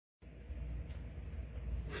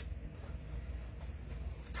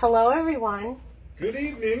Hello, everyone. Good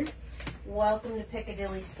evening. Welcome to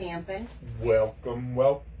Piccadilly Stampin'. Welcome,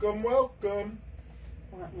 welcome, welcome.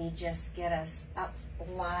 Let me just get us up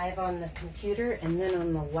live on the computer and then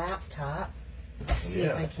on the laptop. See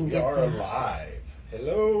if I can get we are live.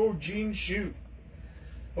 Hello, Jean Shoot.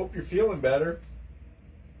 Hope you're feeling better.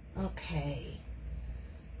 Okay.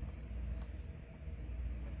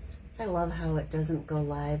 I love how it doesn't go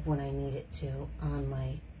live when I need it to on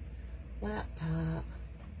my laptop.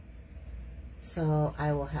 So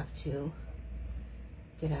I will have to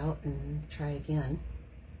get out and try again.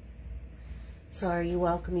 So are you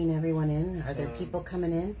welcoming everyone in? Are there people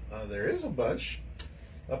coming in? There is a bunch.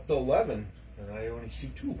 Up to 11. And I only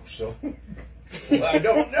see 2, so I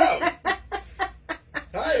don't know.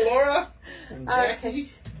 Hi, Laura and Jackie.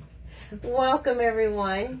 Welcome,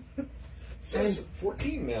 everyone. Says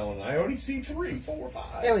 14 now, and I only see 3, 4,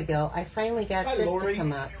 5. There we go. I finally got Hi, this Lori. to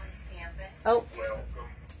come up. Oh,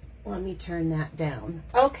 let me turn that down.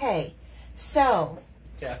 Okay, so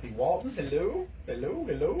Kathy Walton, hello, hello,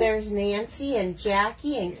 hello. there's Nancy and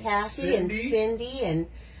Jackie and Kathy and Cindy and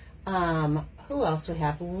who else we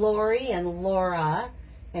have? Lori and Laura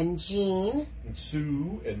and Jean and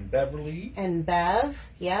Sue and Beverly and Bev.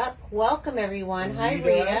 Yep. Welcome, everyone. Hi, Rita.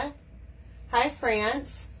 Rita. Hi,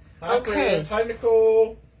 France. Hi, Okay. friends. Hi,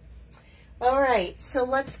 Nicole. All right, so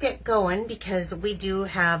let's get going because we do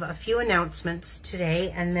have a few announcements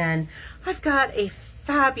today, and then I've got a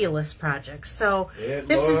fabulous project. So It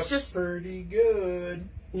this looks is just pretty good.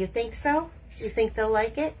 You think so? You think they'll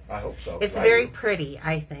like it? I hope so. It's I very do. pretty,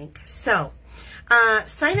 I think. So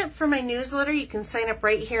sign up for my newsletter. You can sign up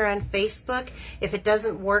right here on Facebook. If it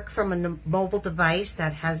doesn't work from a mobile device,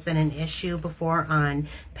 that has been an issue before on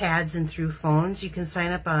pads and through phones, you can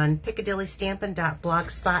sign up on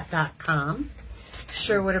piccadillystampin.blogspot.com.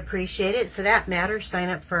 Sure would appreciate it. For that matter, sign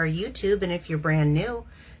up for our YouTube, and if you're brand new,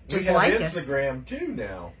 just like us. We have Instagram too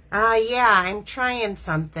now. Yeah, I'm trying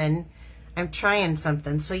something.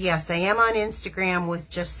 So yes, I am on Instagram with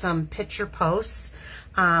just some picture posts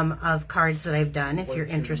of cards that I've done, if you're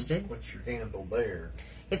interested. What's your handle there?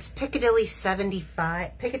 It's Piccadilly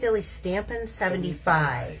 75, Piccadilly Stampin'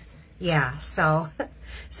 75. Yeah, so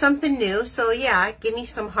something new. So yeah, give me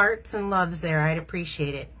some hearts and loves there. I'd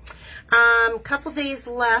appreciate it. Couple days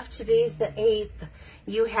left. Today's the 8th.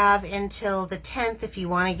 You have until the 10th if you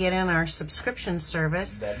want to get in our subscription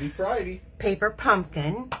service. That'd be Friday. Paper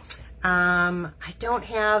Pumpkin. I don't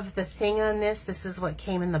have the thing on this. This is what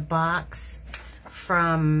came in the box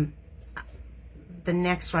from the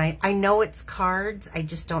next one. I know it's cards. I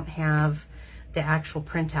just don't have the actual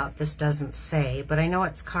printout. This doesn't say, but I know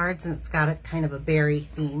it's cards, and it's got a kind of a berry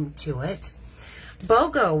theme to it.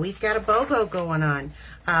 BOGO. We've got a BOGO going on.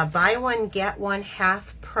 Buy one, get one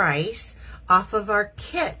half price off of our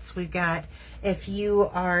kits. We've got, if you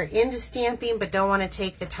are into stamping but don't want to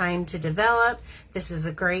take the time to develop, this is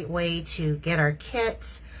a great way to get our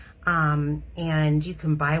kits. And you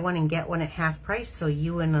can buy one and get one at half price, so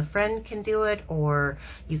you and a friend can do it, or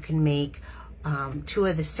you can make 2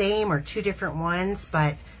 of the same or 2 different ones,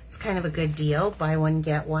 but it's kind of a good deal. Buy one,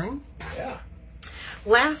 get one. Yeah.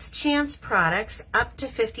 Last chance products up to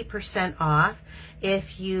 50% off.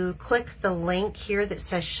 If you click the link here that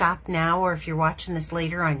says shop now, or if you're watching this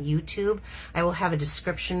later on YouTube, I will have a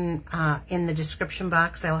description in the description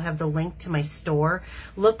box. I will have the link to my store.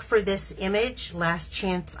 Look for this image, last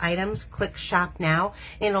chance items, click shop now,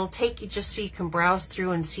 and it'll take you just so you can browse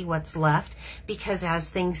through and see what's left, because as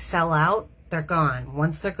things sell out, they're gone.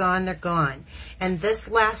 Once they're gone, they're gone. And this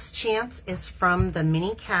last chance is from the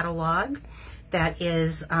mini catalog that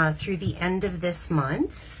is through the end of this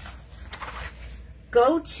month.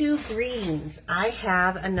 Go to greetings. I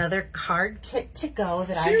have another card kit to go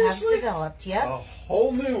that I have developed. Yep. A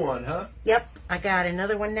whole new one, huh? Yep. I got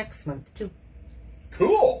another one next month too.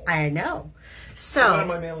 Cool. I know. So when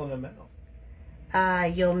am I mailing them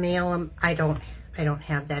out? You'll mail them. I don't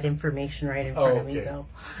have that information right in front of me though.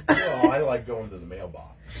 Well, I like going to the mailbox.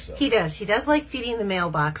 So. He does. He does like feeding the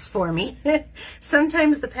mailbox for me.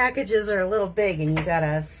 Sometimes the packages are a little big and you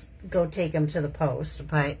gotta go take them to the post,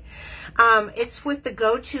 but it's with the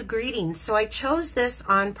go-to greetings. So I chose this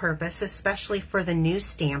on purpose, especially for the new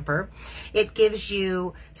stamper. It gives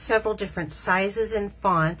you several different sizes and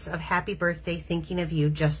fonts of happy birthday, thinking of you,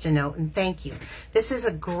 just a note, and thank you. This is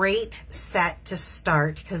a great set to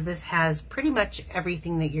start because this has pretty much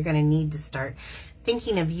everything that you're going to need to start.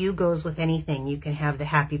 thinking of you goes with anything. You can have the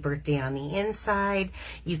happy birthday on the inside.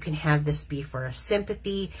 You can have this be for a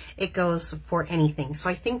sympathy. It goes for anything. So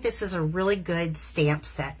I think this is a really good stamp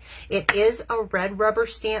set. It is a red rubber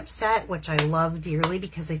stamp set, which I love dearly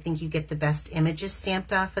because I think you get the best images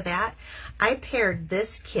stamped off of that. I paired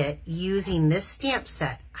this kit using this stamp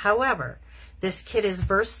set. However, this kit is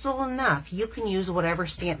versatile enough. You can use whatever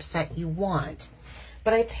stamp set you want.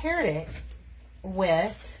 But I paired it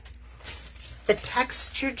with the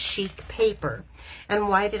textured chic paper. And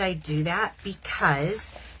why did I do that? Because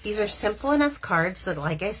these are simple enough cards that,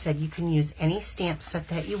 like I said, you can use any stamp set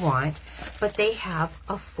that you want, but they have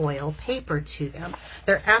a foil paper to them.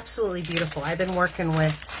 They're absolutely beautiful. I've been working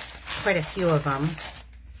with quite a few of them.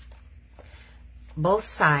 Both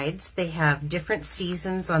sides, they have different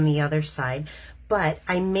seasons on the other side, but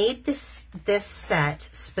I made this set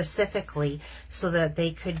specifically so that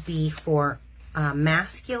they could be for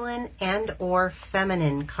masculine and or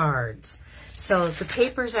feminine cards. So the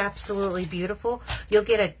paper is absolutely beautiful. You'll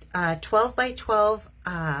get a 12 by 12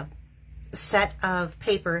 set of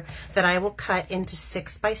paper that I will cut into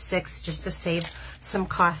 6 by 6 just to save some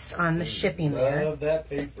cost on the shipping there. Love that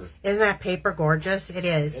paper. Isn't that paper gorgeous? It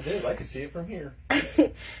is. It is. I can see it from here.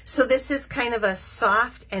 So this is kind of a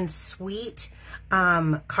soft and sweet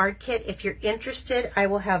card kit. If you're interested, I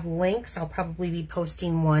will have links. I'll probably be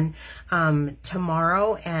posting one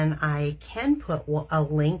tomorrow, and I can put a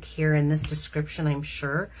link here in this description, I'm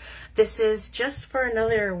sure. This is just for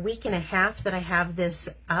another week and a half that I have this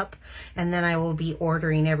up, and then I will be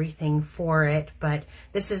ordering everything for it. But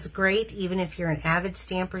this is great. Even if you're an avid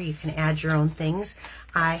stamper, you can add your own things.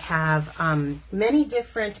 I have many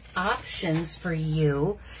different options for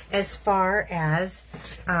you as far as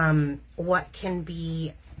what can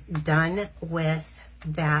be done with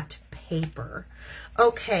that paper.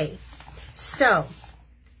 Okay, so.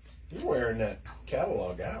 You're wearing that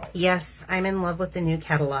catalog out. Yes, I'm in love with the new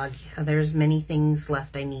catalog. There's many things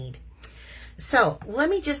left I need. So let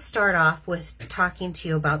me just start off with talking to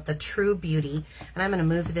you about the True Beauty. And I'm going to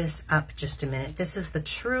move this up just a minute. This is the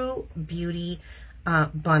True Beauty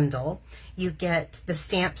bundle. You get the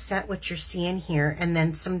stamp set, which you're seeing here, and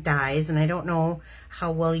then some dies. And I don't know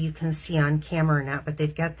how well you can see on camera or not, but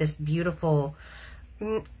they've got this beautiful,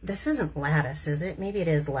 this isn't lattice, is it? Maybe it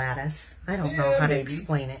is lattice. I don't know how to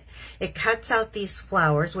explain it. It cuts out these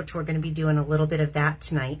flowers, which we're going to be doing a little bit of that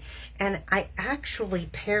tonight. And I actually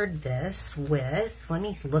paired this with, let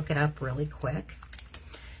me look it up really quick,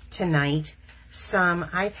 tonight.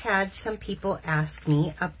 I've had some people ask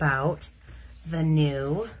me about the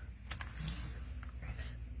new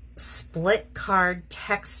split card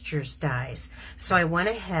textures dies. So I went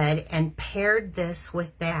ahead and paired this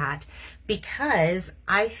with that because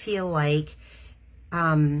I feel like,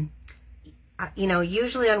 you know,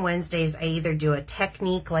 usually on Wednesdays I either do a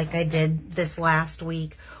technique like I did this last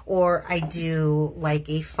week, or I do like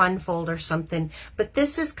a fun fold or something. But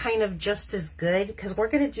this is kind of just as good because we're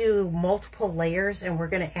going to do multiple layers and we're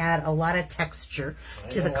going to add a lot of texture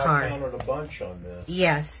to the card. I counted a bunch on this.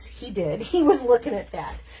 Yes, he did. He was looking at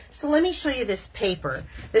that. So let me show you this paper.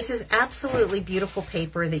 This is absolutely beautiful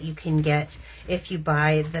paper that you can get if you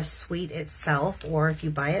buy the suite itself or if you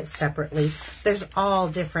buy it separately. There's all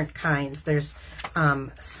different kinds. There's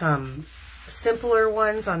some simpler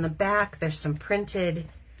ones on the back. There's some printed.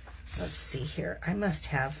 Let's see here. I must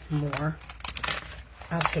have more.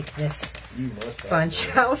 I'll take this bunch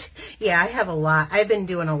out. Yeah, I have a lot. I've been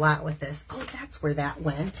doing a lot with this. Oh, that's where that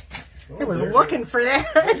went. I was looking for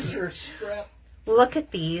that. Look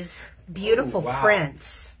at these beautiful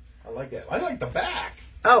prints. I like that. I like the back.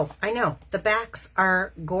 Oh, I know. The backs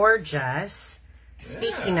are gorgeous. Yeah.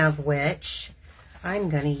 Speaking of which, I'm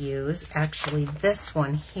going to use actually this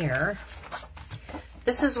one here.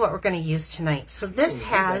 This is what we're going to use tonight. So this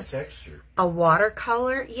has a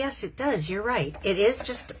watercolor. Yes, it does. You're right. It is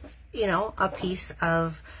just, you know, a piece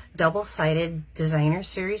of double-sided designer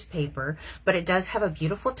series paper, but it does have a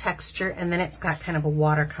beautiful texture, and then it's got kind of a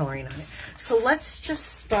watercoloring on it. So let's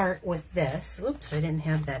just start with this. Oops, I didn't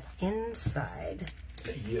have that inside.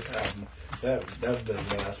 Yeah, that'd been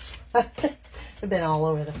a mess. I've been all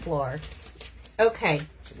over the floor. Okay.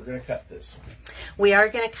 So we're going to cut this. We are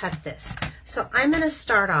going to cut this. So I'm going to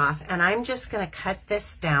start off, and I'm just going to cut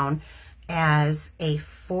this down as a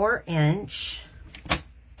 4-inch.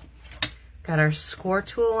 Got our score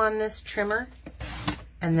tool on this trimmer,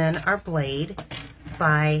 and then our blade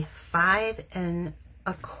by 5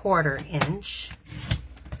 1/4 inch.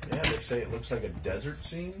 Yeah, they say it looks like a desert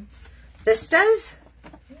scene. This does?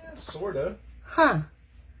 Yeah, sort of. Huh.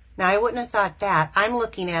 Now, I wouldn't have thought that. I'm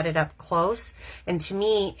looking at it up close, and to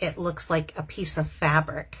me, it looks like a piece of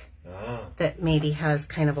fabric. that maybe has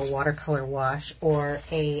kind of a watercolor wash or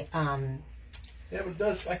a... Yeah, but it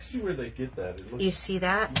does. I can see where they get that. It looks, you see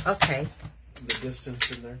that? Okay. the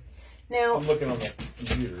distance in there. Now, I'm looking on the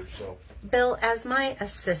computer, so. Bill, as my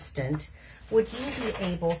assistant, would you be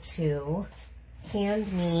able to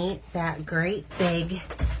hand me that great big,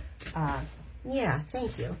 yeah,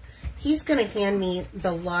 thank you. He's going to hand me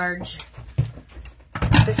the large,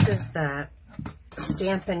 this is the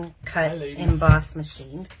Stampin' Cut Emboss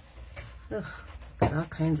machine. Ugh, got all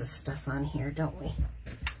kinds of stuff on here, don't we?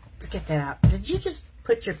 Let's get that out. Did you just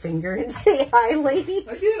put your finger and say hi, ladies?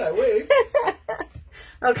 I did, I waved.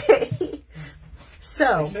 Okay.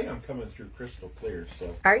 So. They say I'm coming through crystal clear,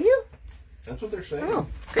 so. Are you? That's what they're saying. Oh,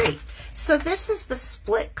 great. So this is the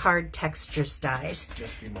split card textures dies.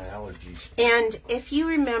 Must be my allergies. And if you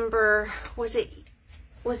remember, was it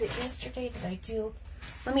yesterday? Did I do?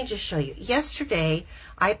 Let me just show you. Yesterday,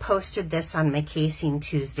 I posted this on my Casing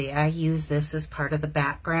Tuesday. I use this as part of the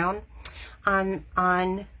background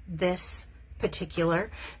on this particular.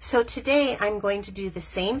 So today, I'm going to do the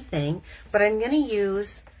same thing, but I'm going to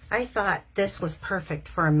use, I thought this was perfect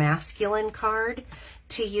for a masculine card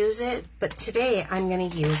to use it, but today I'm going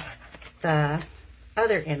to use the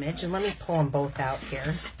other image, and let me pull them both out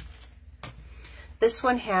here. This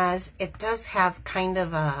one it does have kind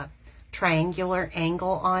of a triangular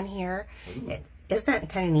angle on here. Isn't that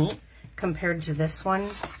kind of neat compared to this one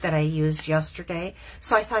that I used yesterday?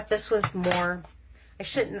 So I thought this was more,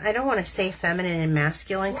 I don't want to say feminine and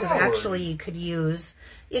masculine, because actually you could use,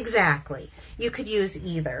 exactly, you could use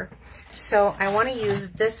either. So I want to use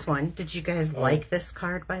this one. Did you guys like this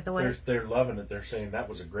card, by the way? They're loving it. They're saying that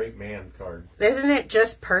was a great man card. Isn't it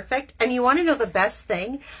just perfect? And you want to know the best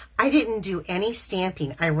thing? I didn't do any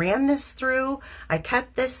stamping. I ran this through. I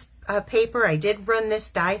cut this paper. I did run this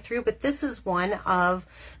die through, but this is one of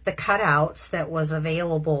the cutouts that was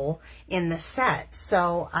available in the set.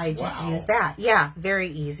 So I just used that. Yeah, very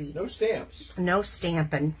easy. No stamps. No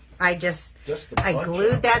stamping. I I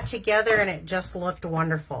glued that together and it just looked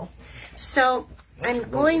wonderful. So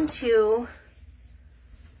I'm going to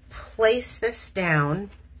place this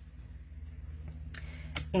down,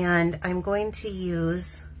 and I'm going to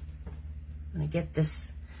use, I'm going to get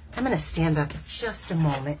this, I'm going to stand up just a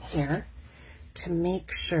moment here to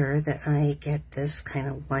make sure that I get this kind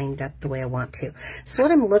of lined up the way I want to. So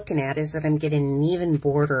what I'm looking at is that I'm getting an even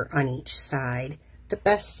border on each side, the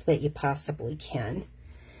best that you possibly can.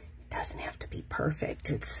 Doesn't have to be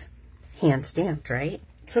perfect. It's hand stamped, right?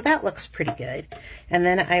 So that looks pretty good. And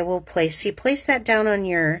then I will place that down on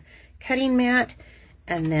your cutting mat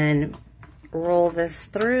and then roll this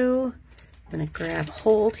through. I'm going to grab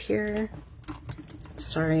hold here.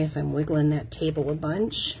 Sorry if I'm wiggling that table a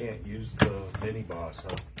bunch. Can't use the mini boss,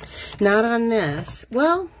 huh? Not on this.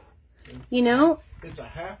 Well, you know. It's a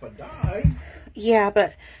half a die. Yeah,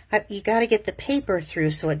 but you got to get the paper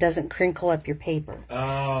through so it doesn't crinkle up your paper. Oh,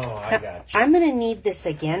 I got you. I'm going to need this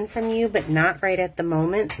again from you, but not right at the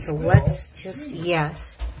moment. So let's just,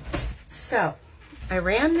 yes. So I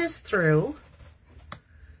ran this through.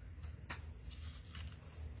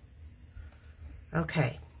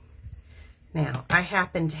 Okay. Now, I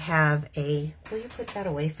happen to have a, will you put that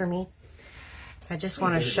away for me? I just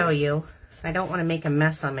want to show you. I don't want to make a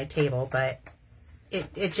mess on my table, but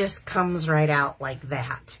it just comes right out like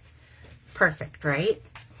that. Perfect, right?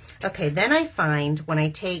 Okay, then I find when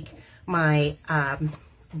I take my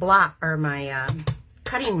block or my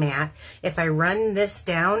cutting mat, if I run this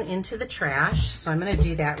down into the trash, so I'm going to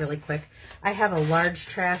do that really quick. I have a large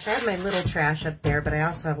trash. I have my little trash up there, but I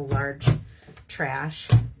also have a large trash.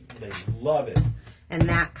 They love it. And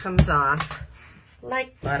that comes off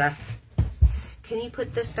like butter. Can you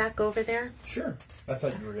put this back over there? Sure. I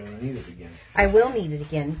thought you were going to need it again. I will need it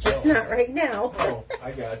again, just not right now. Oh,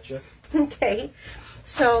 I gotcha. Okay.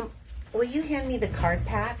 So, will you hand me the card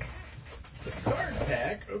pack? The card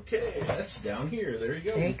pack? Okay, that's down here. There you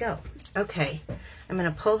go. There you go. Okay. I'm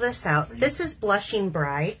going to pull this out. This is Blushing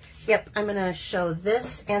Bride. Yep, I'm going to show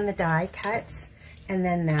this and the die cuts, and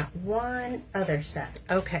then that one other set.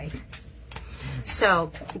 Okay.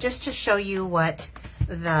 So, just to show you what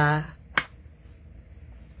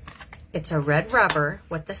it's a red rubber,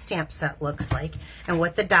 what the stamp set looks like, and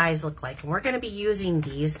what the dies look like. And we're going to be using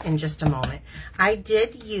these in just a moment. I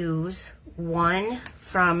did use one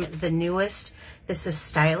from the newest, this is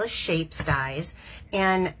Stylish Shapes dies,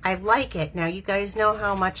 and I like it. Now, you guys know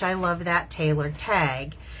how much I love that tailored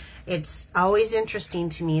tag. It's always interesting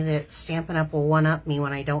to me that Stampin' Up! Will one-up me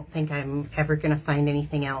when I don't think I'm ever going to find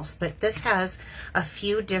anything else. But this has a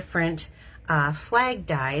few different flag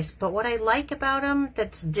dies, but what I like about them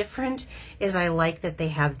that's different is I like that they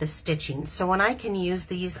have the stitching. So when I can use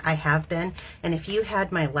these, I have been, and if you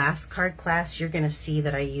had my last card class, you're going to see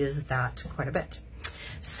that I use that quite a bit.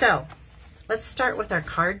 So let's start with our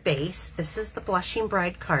card base. This is the Blushing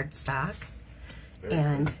Bride cardstock,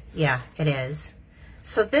 and yeah, it is.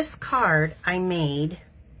 So this card I made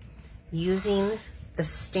using the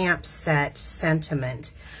stamp set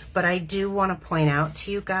Sentiment, but I do want to point out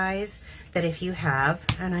to you guys that if you have,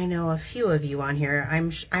 and I know a few of you on here,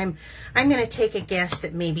 I'm going to take a guess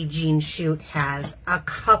that maybe Jean Shoot has a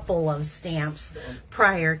couple of stamps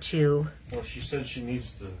prior to. Well, she said she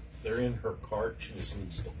needs to. They're in her cart. She just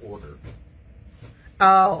needs to order.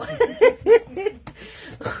 Oh,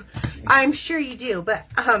 I'm sure you do. But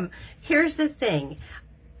here's the thing.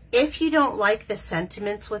 If you don't like the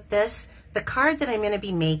sentiments with this, the card that I'm going to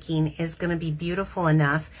be making is going to be beautiful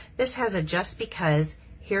enough. This has a just because,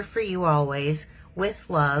 here for you always, with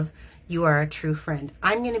love, you are a true friend.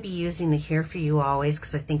 I'm going to be using the here for you always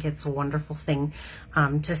because I think it's a wonderful thing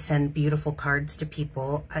to send beautiful cards to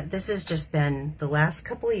people. This has just been, the last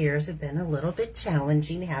couple of years have been a little bit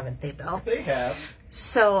challenging, haven't they, Bill? They have.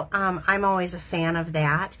 So I'm always a fan of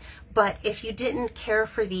that. But if you didn't care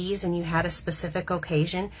for these and you had a specific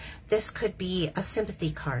occasion, this could be a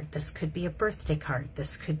sympathy card. This could be a birthday card.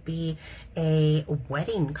 This could be a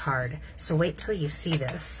wedding card. So wait till you see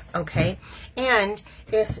this, okay? And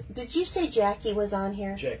did you say Jackie was on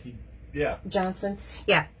here? Jackie, yeah. Johnson?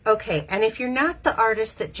 Yeah, okay. And if you're not the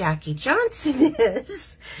artist that Jackie Johnson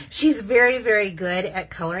is, she's very, very good at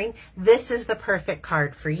coloring. This is the perfect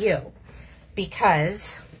card for you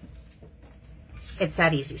because it's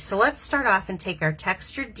that easy. So let's start off and take our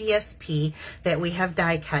textured DSP that we have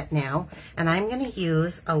die cut now, and I'm going to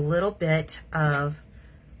use a little bit of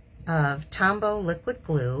Tombow liquid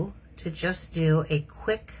glue to just do a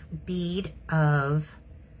quick bead of,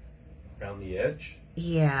 around the edge?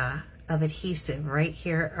 Yeah, of adhesive right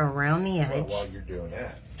here around the edge. Well, while you're doing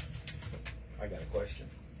that, I got a question.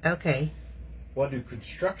 Okay. What do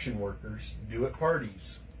construction workers do at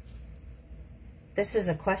parties? This is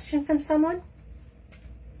a question from someone?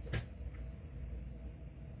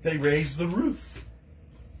 They raise the roof.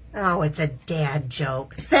 Oh, it's a dad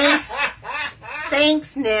joke. Thanks.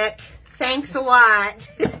 Thanks, Nick. Thanks a lot.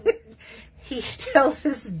 He tells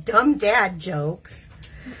us dumb dad jokes.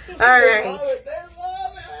 All right. They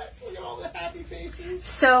love it. Look at all the happy faces.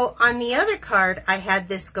 So on the other card, I had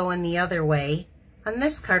this going the other way. On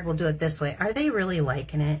this card, we'll do it this way. Are they really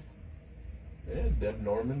liking it? Yeah, Deb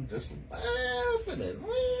Norman just laughing and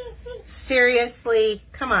laughing. Seriously?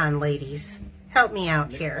 Come on, ladies. Help me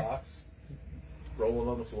out here. Fox, rolling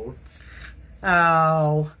on the floor.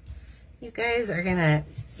 Oh, you guys are gonna,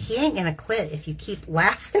 he ain't gonna quit if you keep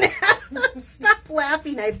laughing at him. Stop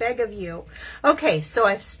laughing, I beg of you. Okay, so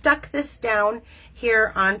I've stuck this down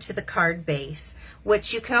here onto the card base,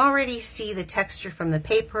 which you can already see the texture from the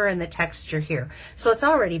paper and the texture here. So it's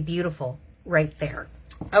already beautiful right there.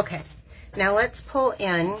 Okay, now let's pull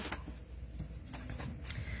in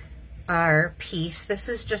our piece. This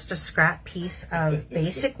is just a scrap piece of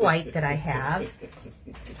basic white that I have.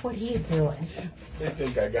 What are you doing? I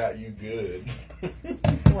think I got you good.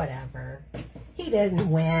 Whatever. He didn't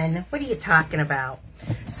win. What are you talking about?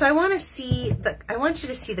 So I want you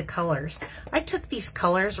to see the colors. I took these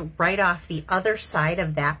colors right off the other side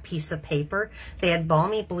of that piece of paper. They had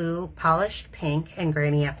balmy blue, polished pink, and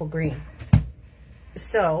granny apple green.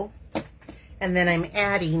 So, and then I'm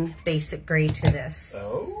adding basic gray to this.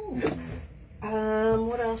 Oh.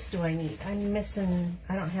 What else do I need? I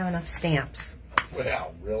don't have enough stamps.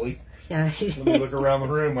 Well, really? Yeah. Let me look around the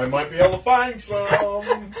room. I might be able to find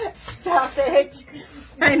some. Stop it.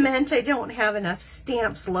 I meant I don't have enough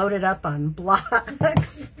stamps loaded up on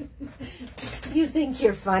blocks. You think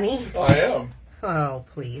you're funny? I am. Oh,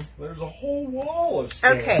 please. There's a whole wall of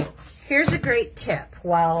stamps. Okay, here's a great tip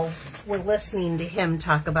while we're listening to him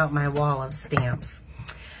talk about my wall of stamps.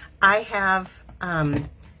 I have,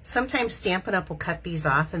 sometimes Stampin' Up! Will cut these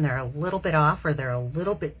off and they're a little bit off or they're a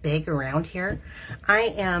little bit big around here.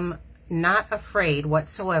 I am not afraid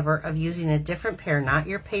whatsoever of using a different pair, not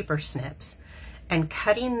your paper snips, and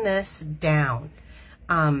cutting this down.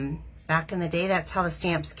 Back in the day, that's how the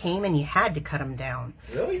stamps came and you had to cut them down.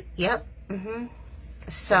 Really? Yep.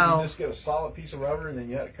 So you just get a solid piece of rubber and then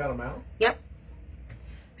you had to cut them out? Yep.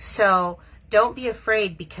 So don't be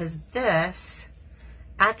afraid because this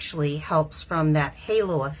actually helps from that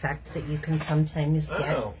halo effect that you can sometimes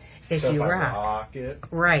get if you rock it.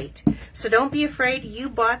 Right. So don't be afraid. You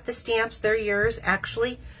bought the stamps. They're yours.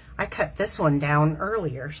 Actually, I cut this one down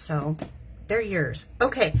earlier, so they're yours.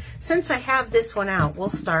 Okay, since I have this one out, we'll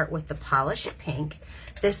start with the polished pink.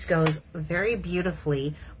 This goes very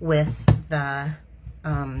beautifully with the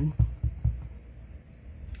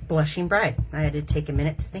Blushing Bride. I had to take a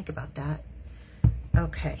minute to think about that.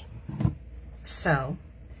 Okay, so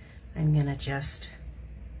I'm gonna just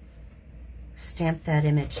stamp that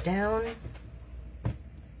image down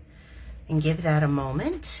and give that a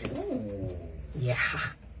moment. Ooh. Yeah,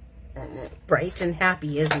 bright and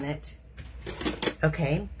happy, isn't it?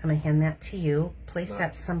 Okay, I'm gonna hand that to you. Place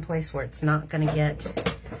that someplace where it's not gonna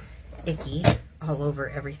get icky all over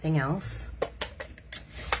everything else.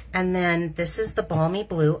 And then this is the Balmy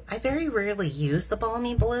Blue. I very rarely use the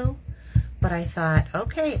Balmy Blue, but I thought,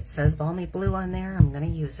 okay, it says Balmy Blue on there, I'm gonna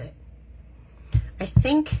use it. I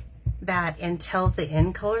think that until the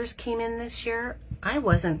in colors came in this year, I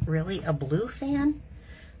wasn't really a blue fan.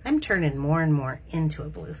 I'm turning more and more into a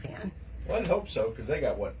blue fan. Well, I'd hope so, because they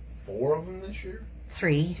got, what, 4 of them this year?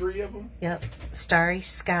 3. 3 of them? Yep. Starry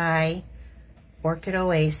Sky, Orchid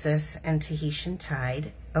Oasis, and Tahitian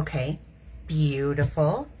Tide. Okay.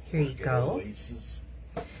 Beautiful. Here you go. Oasis.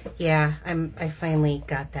 Yeah, I finally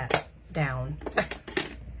got that down.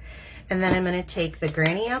 And then I'm going to take the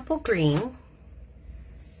Granny Apple Green.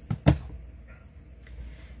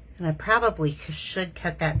 And I probably should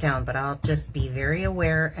cut that down, but I'll just be very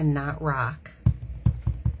aware and not rock.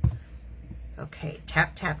 Okay,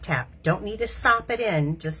 tap, tap, tap. Don't need to sop it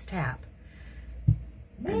in, just tap.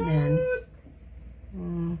 And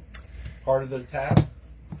then... Part of the tap,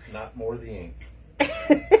 not more of the ink.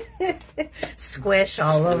 Squish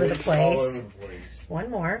all over the place. All over the place.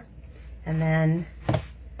 One more. And then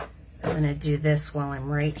I'm going to do this while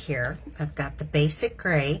I'm right here. I've got the basic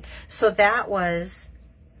gray. So that was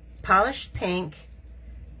polished pink,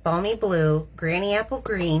 balmy blue, granny apple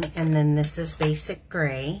green, and then this is basic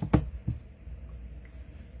gray.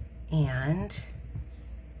 And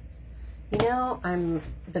you know,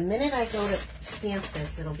 the minute I go to stamp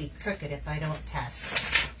this, it'll be crooked if I don't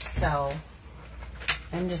test. So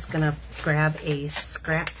I'm just gonna grab a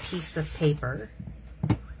scrap piece of paper.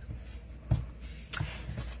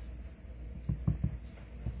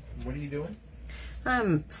 What are you doing?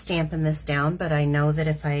 I'm stamping this down, but I know that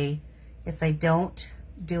if I don't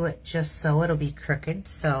do it just so, it'll be crooked.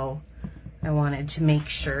 So I wanted to make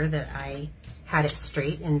sure that I had it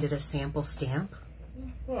straight and did a sample stamp.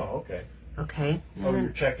 Oh, okay. Okay. Oh,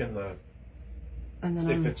 you're checking the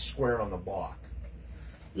if it's square on the block.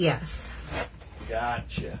 Yes.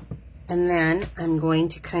 Gotcha. And then I'm going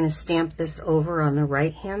to kind of stamp this over on the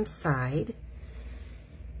right-hand side.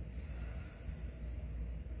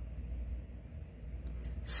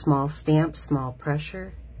 Small stamp, small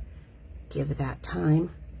pressure. Give that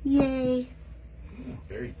time. Yay.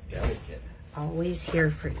 Very delicate. Always here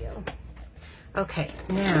for you. Okay,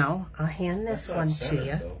 now I'll hand this one to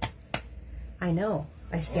you. Though. I know.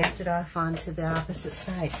 I stamped it off onto the opposite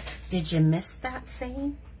side. Did you miss that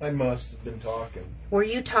saying? I must have been talking. Were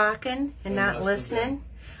you talking and not listening?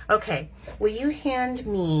 Okay. Will you hand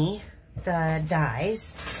me the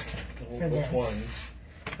dies for this? Ones?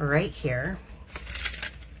 Right here.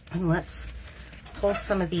 And let's pull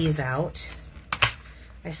some of these out.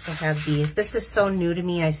 I still have these. This is so new to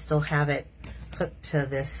me, I still have it hooked to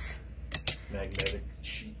this Magnetic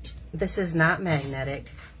sheet. This is not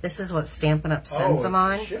magnetic. This is what Stampin' Up sends them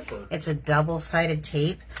on. It's a double-sided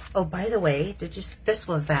tape. Oh, by the way, this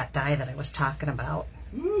was that die that I was talking about.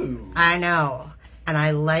 Ooh. I know. And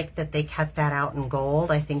I like that they cut that out in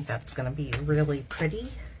gold. I think that's going to be really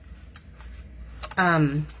pretty.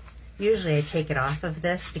 Usually I take it off of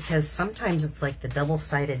this because sometimes it's like the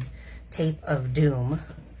double-sided tape of doom.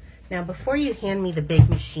 Now, before you hand me the big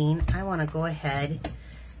machine, I want to go ahead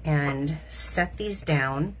and set these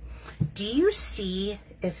down. Do you see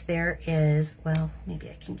if there is, well, maybe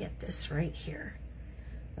I can get this right here.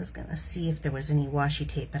 I was going to see if there was any washi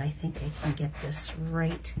tape, but I think I can get this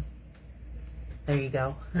right. There you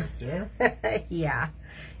go. Right there? Yeah,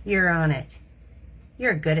 you're on it.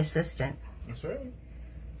 You're a good assistant. That's right.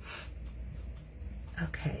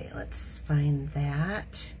 Okay, let's find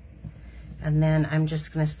that. And then I'm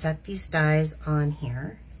just going to set these dies on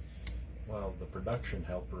here. Well, the production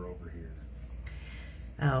helper over here.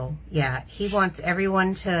 Oh, yeah. He wants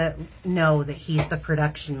everyone to know that he's the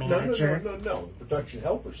production manager. No. The production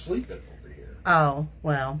helper's sleeping over here. Oh,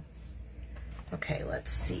 well. Okay,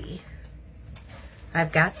 let's see.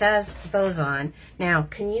 I've got those on. Now,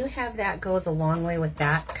 can you have that go the long way with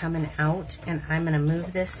that coming out? And I'm going to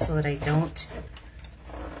move this so that I don't...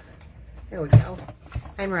 There we go.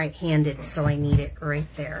 I'm right-handed, so I need it right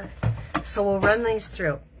there. So we'll run these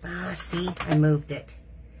through. Ah, see? I moved it.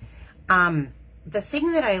 the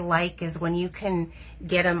thing that I like is when you can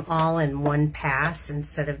get them all in one pass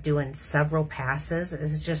instead of doing several passes,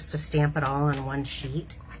 is just to stamp it all on one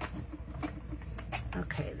sheet.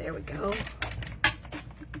 Okay, there we go.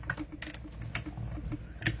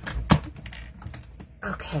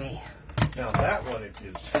 Okay. Now that one, if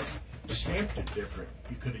you stamped it different,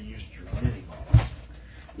 you could have used your mini box.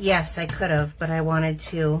 Yes, I could have, but I wanted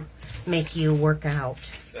to make you work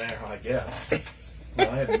out. There, I guess. Well,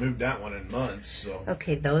 I hadn't moved that one in months, so.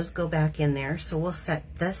 Okay, those go back in there. So we'll set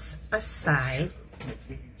this aside.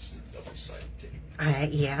 Double-sided tape.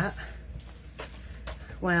 Yeah.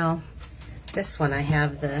 Well, this one I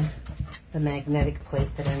have the magnetic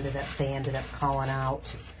plate that they ended up calling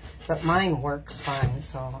out, but mine works fine.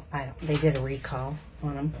 So they did a recall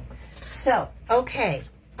on them. So okay,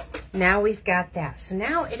 now we've got that. So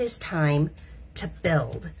now it is time to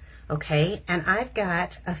build. Okay, and I've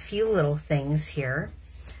got a few little things here.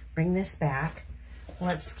 Bring this back.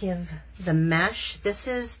 Let's give the mesh. This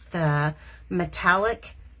is the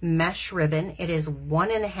metallic mesh ribbon. It is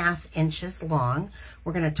 1.5 inches long.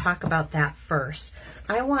 We're going to talk about that first.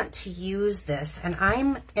 I want to use this, and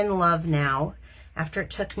I'm in love now. After it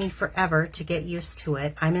took me forever to get used to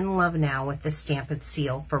it, I'm in love now with the Stampin'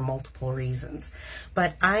 Seal for multiple reasons.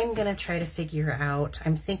 But I'm going to try to figure out,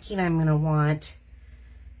 I'm thinking I'm going to want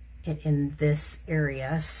it in this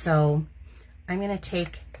area. So I'm going to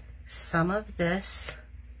take some of this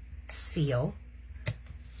seal.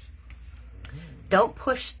 Don't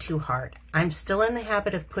push too hard. I'm still in the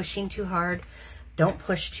habit of pushing too hard. Don't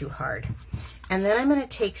push too hard. And then I'm going to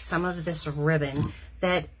take some of this ribbon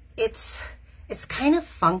that it's kind of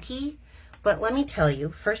funky, but let me tell you,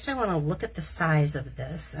 first I want to look at the size of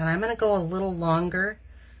this, and I'm going to go a little longer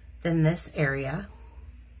than this area.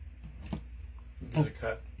 Does it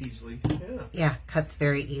cut easily? Yeah. Yeah, cuts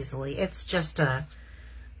very easily. It's just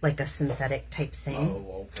like a synthetic type thing.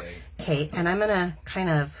 Oh, okay. Okay, and I'm going to kind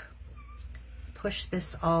of push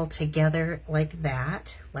this all together like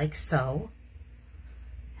that, like so,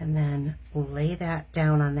 and then lay that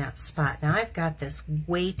down on that spot. Now I've got this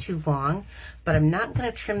way too long, but I'm not going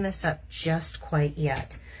to trim this up just quite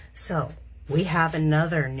yet. So we have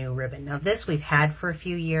another new ribbon. Now this we've had for a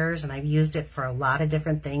few years, and I've used it for a lot of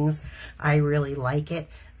different things. I really like it.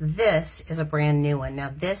 This is a brand new one.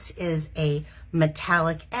 Now this is a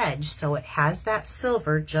metallic edge, so it has that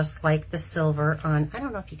silver just like the silver on, I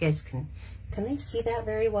don't know if you guys can they see that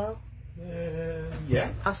very well? Yeah.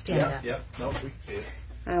 I'll stand up. Yeah, no, we can see it.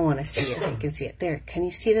 I want to see it. I can see it there. Can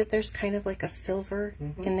you see that there's kind of like a silver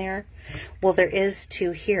in there? Well, there is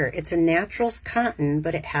too here. It's a naturals cotton,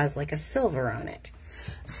 but it has like a silver on it.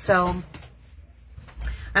 So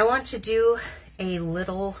I want to do a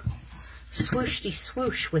little swooshy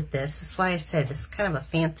swoosh with this. That's why I said this is kind of a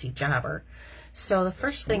fancy jobber. So the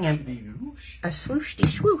first thing a swooshy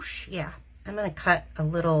swoosh. Yeah. I'm going to cut a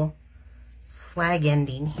little flag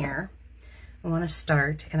ending here. I want to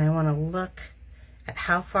start, and I want to look at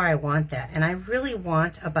how far I want that. And I really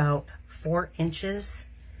want about 4 inches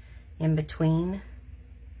in between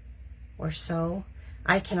or so.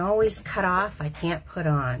 I can always cut off, I can't put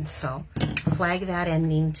on. So flag that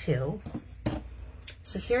ending too.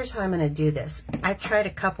 So here's how I'm going to do this. I've tried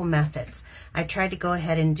a couple methods. I tried to go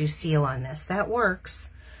ahead and do seal on this. That works.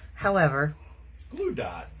 However, glue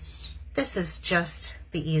dots. This is just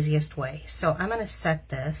the easiest way. So I'm going to set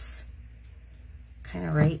this kind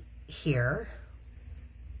of right here.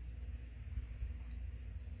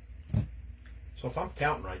 So if I'm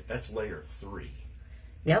counting right, that's layer 3.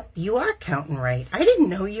 Yep, you are counting right. I didn't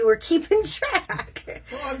know you were keeping track.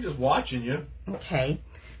 Well, I'm just watching you. Okay.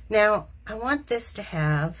 Now, I want this to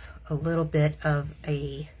have a little bit of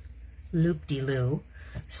a loop-de-loo.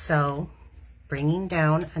 So, bringing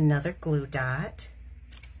down another glue dot.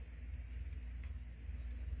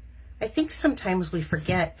 I think sometimes we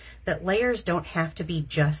forget that layers don't have to be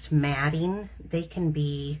just matting. They can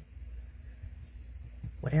be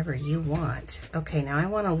whatever you want. Okay, now I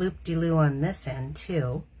want a loop-de-loo on this end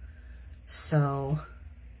too. So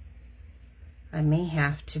I may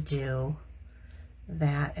have to do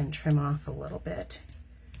that and trim off a little bit.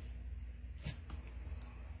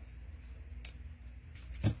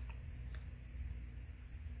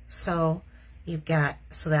 So you've got,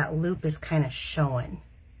 so that loop is kind of showing.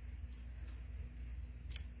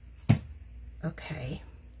 Okay,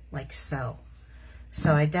 like so.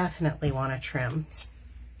 So I definitely want to trim.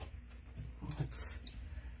 Let's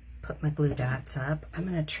put my glue dots up. I'm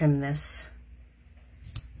going to trim this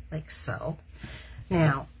like so.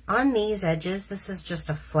 Now, on these edges, this is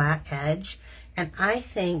just a flat edge, and I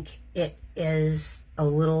think it is a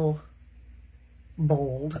little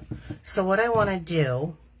bold. So what I want to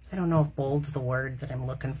do, I don't know if bold's the word that I'm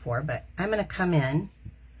looking for, but I'm going to come in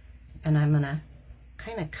and I'm going to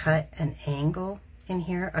kind of cut an angle in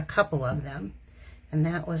here, a couple of them. And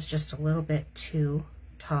that was just a little bit too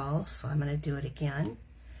tall, so I'm going to do it again.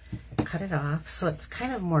 Cut it off so it's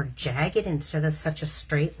kind of more jagged instead of such a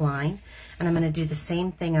straight line. And I'm going to do the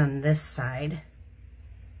same thing on this side.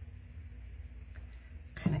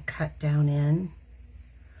 Kind of cut down in.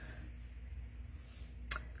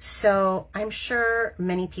 So I'm sure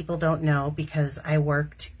many people don't know, because I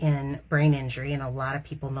worked in brain injury, and a lot of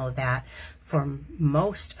people know that for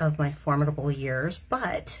most of my formidable years,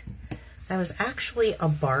 but I was actually a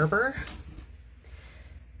barber.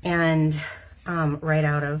 And right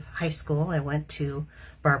out of high school, I went to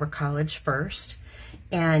barber college first,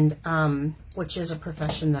 and which is a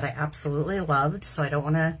profession that I absolutely loved. So I don't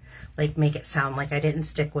want to like make it sound like I didn't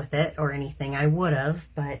stick with it or anything. I would have,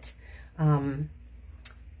 but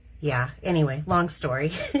yeah, anyway, long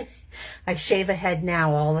story. I shave a head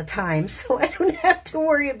now all the time, so I don't have to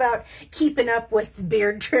worry about keeping up with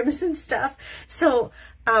beard trims and stuff. So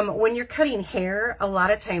when you're cutting hair, a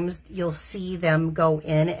lot of times you'll see them go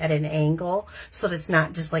in at an angle so that it's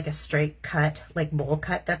not just like a straight cut, like bowl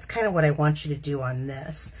cut. That's kind of what I want you to do on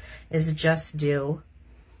this, is just do,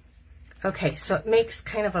 okay, so it makes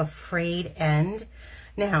kind of a frayed end.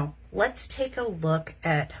 Now, let's take a look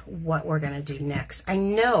at what we're going to do next. I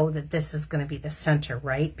know that this is going to be the center,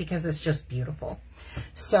 right? Because it's just beautiful.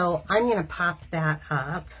 So I'm going to pop that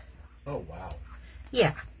up. Oh, wow.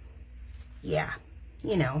 Yeah. Yeah.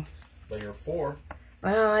 You know. Layer 4.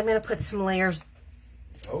 Well, I'm going to put some layers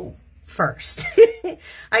first.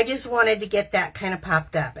 I just wanted to get that kind of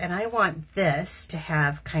popped up. And I want this to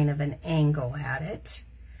have kind of an angle at it.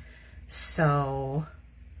 So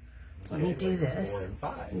let me do this. 4 and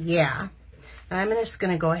 5. Yeah. I'm just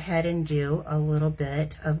going to go ahead and do a little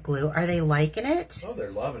bit of glue. Are they liking it? Oh,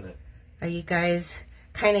 they're loving it. Are you guys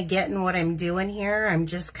kind of getting what I'm doing here? I'm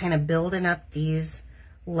just kind of building up these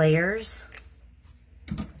layers.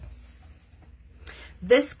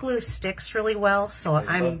 This glue sticks really well, so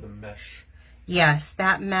I love the mesh. Yes,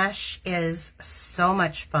 that mesh is so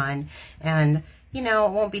much fun. And you know,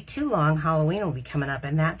 it won't be too long. Halloween will be coming up,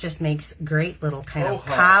 and that just makes great little kind of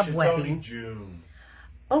cobwebbing. It's only June.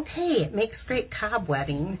 Okay, it makes great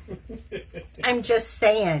cobwebbing. I'm just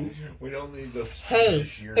saying. We don't need those. Hey,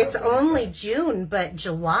 this year, it's only June, but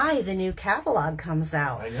July the new catalog comes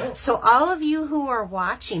out. I know. So all of you who are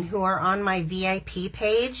watching, who are on my VIP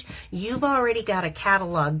page, you've already got a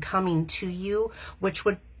catalog coming to you, which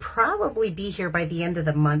would probably be here by the end of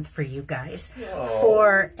the month for you guys. Oh.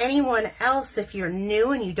 For anyone else, if you're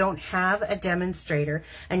new and you don't have a demonstrator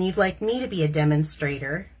and you'd like me to be a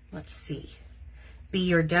demonstrator, let's see, be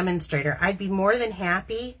your demonstrator, I'd be more than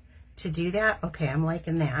happy to do that. Okay, I'm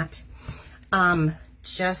liking that.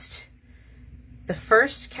 Just the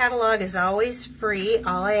first catalog is always free.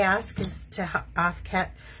 All I ask is to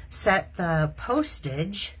set the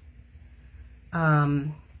postage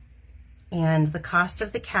and the cost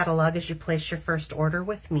of the catalog as you place your first order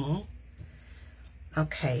with me.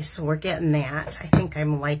 Okay, so we're getting that. I think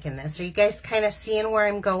I'm liking this. Are you guys kind of seeing where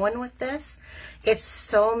I'm going with this? It's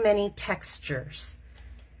so many textures.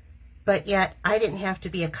 But yet, I didn't have to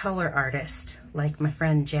be a color artist like my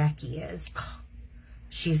friend Jackie is.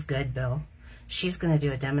 She's good, Bill. She's going to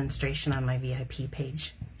do a demonstration on my VIP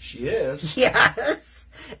page. She is? Yes.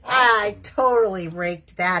 Awesome. I totally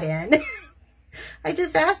raked that in. I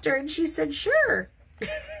just asked her and she said, sure.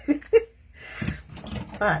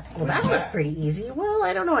 But, well, that was pretty easy. Well,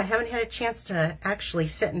 I don't know. I haven't had a chance to actually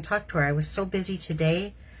sit and talk to her. I was so busy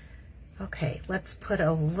today. Okay, let's put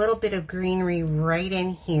a little bit of greenery right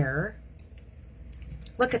in here.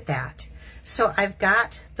 Look at that. So I've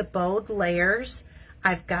got the bowed layers.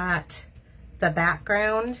 I've got the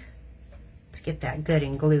background. Let's get that good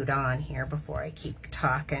and glued on here before I keep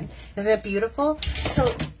talking. Isn't it beautiful?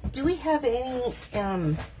 So do we have any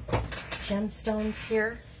gemstones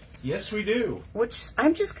here? Yes, we do. Which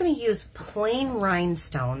I'm just going to use plain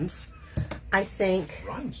rhinestones, I think.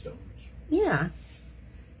 Rhinestones? Yeah.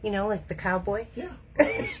 You know, like the cowboy? Yeah.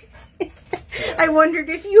 I wondered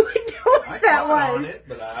if you would know what that was. On it,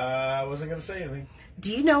 but I wasn't going to say anything.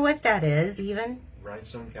 Do you know what that is, even?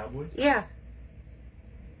 Rhinestone cowboy? Yeah.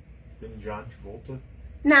 Then John Travolta?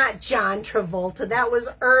 Not John Travolta. That was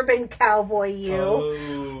Urban Cowboy, you.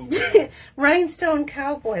 Oh. Rhinestone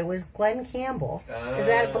Cowboy was Glenn Campbell. Is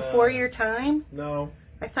that before your time? No.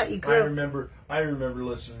 I thought you grew up. I remember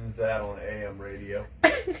listening to that on AM radio.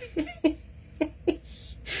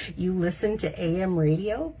 You listened to AM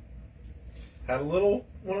radio? Had one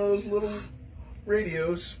of those little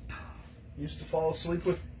radios. Used to fall asleep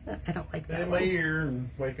with I don't like that in my ear and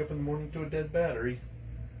wake up in the morning to a dead battery.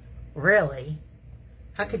 Really?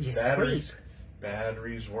 How could you sleep?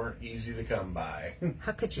 Batteries weren't easy to come by.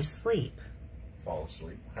 How could you sleep? Fall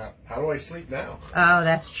asleep. How do I sleep now? Oh,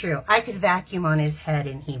 that's true. I could vacuum on his head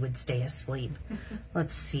and he would stay asleep.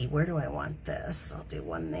 Let's see, where do I want this? I'll do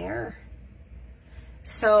one there.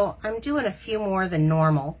 So I'm doing a few more than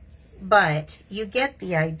normal, but you get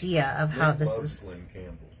the idea of how this is. Glenn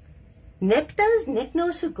Campbell. Nick does? Nick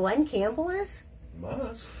knows who Glenn Campbell is?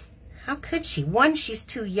 Must. How could she? One, she's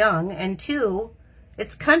too young, and two,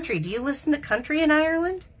 it's country. Do you listen to country in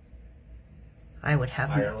Ireland? I would have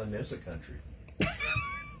Ireland is a country.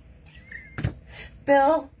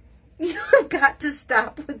 Bill, you've got to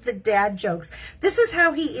stop with the dad jokes. This is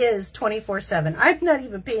how he is 24/7. I'm not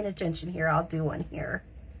even paying attention here. I'll do one here.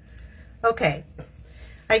 Okay.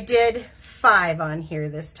 I did 5 on here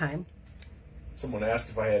this time. Someone asked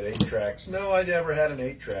if I had 8 tracks. No, I never had an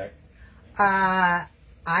 8 track. I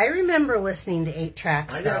remember listening to 8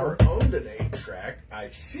 tracks, I though. never owned an 8 track. I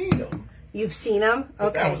seen them. You've seen them? But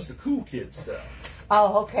Okay. that was the cool kid stuff.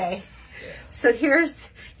 Oh, okay. Yeah. So here's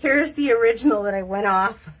the original that I went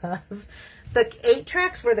off of. The 8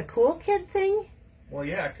 tracks were the cool kid thing? Well,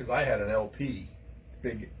 yeah, because I had an LP.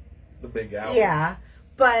 The big album. Yeah,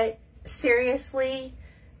 but seriously,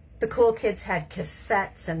 the cool kids had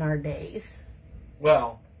cassettes in our days.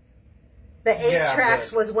 Well, the 8 yeah,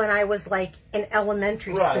 tracks was when I was like in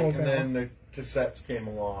elementary right, school. and then the cassettes came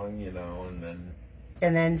along, you know, and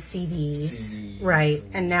then CDs. Right,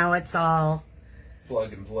 and now it's all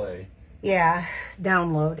plug and play. Yeah,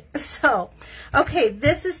 download. So, okay,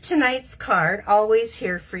 this is tonight's card, always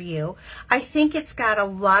here for you. I think it's got a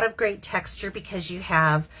lot of great texture because you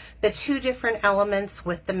have the 2 different elements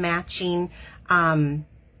with the matching ribbon.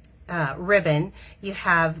 You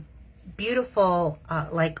have beautiful,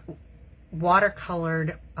 like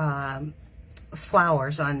watercolored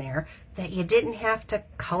flowers on there that you didn't have to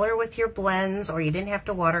color with your blends, or you didn't have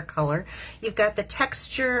to watercolor. You've got the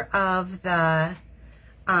texture of the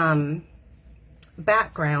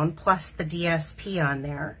background plus the DSP on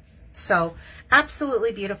there. So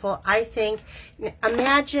absolutely beautiful. I think,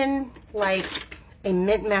 imagine like a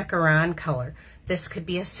mint macaron color. This could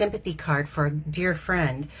be a sympathy card for a dear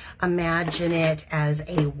friend. Imagine it as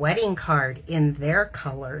a wedding card in their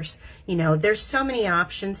colors. You know, there's so many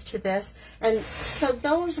options to this. And so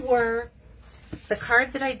those were the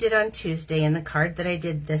card that I did on Tuesday and the card that I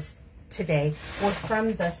did this today were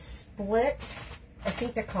from the split, I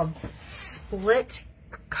think they're called Split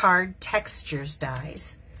Card Textures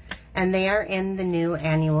dies. And they are in the new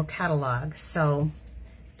annual catalog. So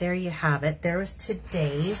there you have it. There was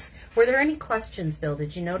today's. Were there any questions, Bill?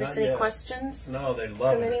 Did you notice any questions? No, they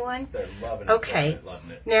love it. From anyone? They're loving it. Okay.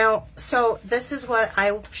 Loving it. Now, so this is what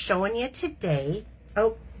I'm showing you today.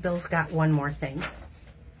 Oh, Bill's got one more thing.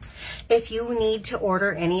 If you need to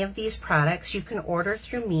order any of these products, you can order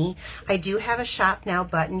through me. I do have a Shop Now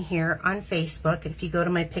button here on Facebook. If you go to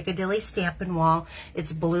my Piccadilly Stampin' wall,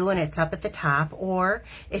 it's blue and it's up at the top. Or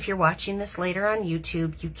if you're watching this later on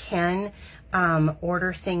YouTube, you can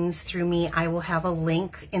order things through me. I will have a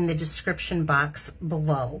link in the description box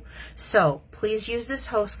below. So please use this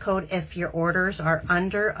host code if your orders are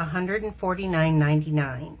under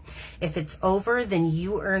 $149.99. If it's over, then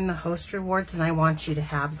you earn the host rewards, and I want you to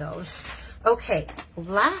have those. Okay,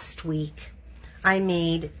 last week I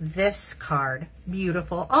made this card.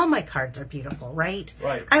 Beautiful. All my cards are beautiful, right?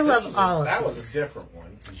 Right. I love all of them. That was a different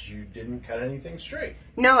one because you didn't cut anything straight.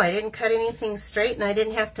 No, I didn't cut anything straight, and I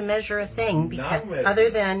didn't have to measure a thing because other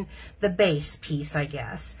than the base piece, I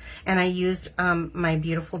guess. And I used my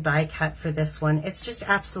beautiful die cut for this one. It's just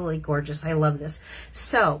absolutely gorgeous. I love this.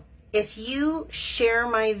 So if you share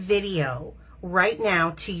my video right now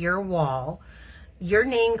to your wall, your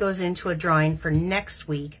name goes into a drawing for next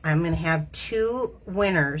week. I'm going to have 2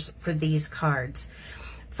 winners for these cards.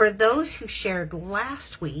 For those who shared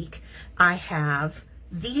last week, I have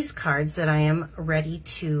these cards that I am ready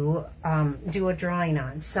to do a drawing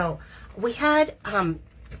on. So we had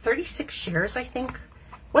 36 shares, I think.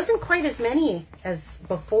 Wasn't quite as many as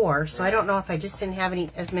before, so I don't know if I just didn't have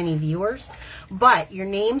as many viewers. But your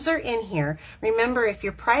names are in here. Remember, if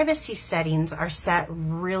your privacy settings are set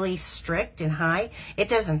really strict and high, it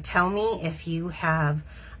doesn't tell me if you have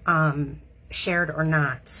shared or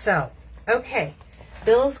not. So, okay,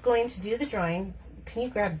 Bill's going to do the drawing. Can you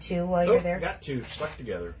grab 2 while you're there? Got 2 stuck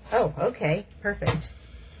together. Oh, okay, perfect.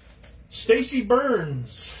 Stacy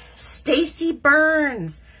Burns. Stacy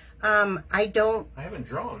Burns. I haven't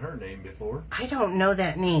drawn her name before. I don't know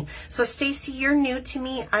that name. So Stacy, you're new to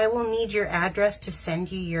me. I will need your address to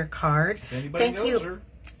send you your card. If anybody knows her.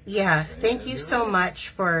 Yeah, thank you so much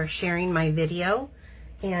for sharing my video.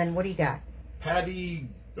 And what do you got? Patty,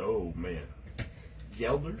 oh man,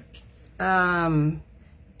 Geldert?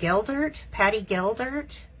 Geldert? Patty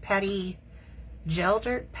Geldert? Patty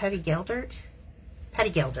Geldert? Patty Geldert? Patty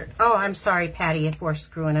Geldert. Oh, I'm sorry, Patty, if we're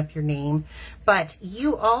screwing up your name. But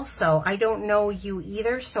you also, I don't know you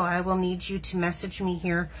either, so I will need you to message me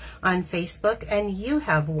here on Facebook, and you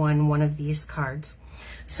have won one of these cards.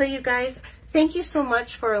 So you guys, thank you so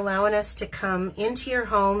much for allowing us to come into your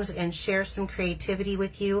homes and share some creativity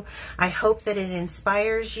with you. I hope that it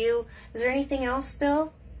inspires you. Is there anything else,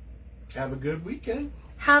 Bill? Have a good weekend.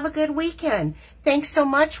 Have a good weekend. Thanks so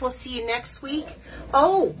much. We'll see you next week.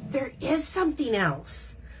 Oh, there is something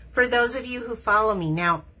else. For those of you who follow me.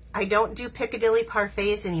 Now, I don't do Piccadilly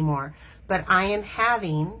parfaits anymore, but I am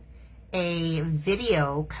having a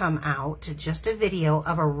video come out, just a video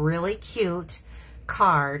of a really cute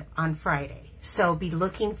card on Friday. So be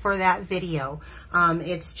looking for that video.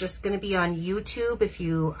 It's just going to be on YouTube. If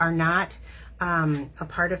you are not a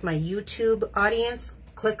part of my YouTube audience,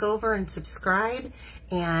 click over and subscribe,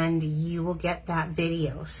 and you will get that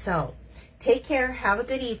video. So take care. Have a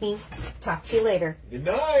good evening. Talk to you later. Good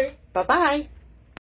night. Bye-bye.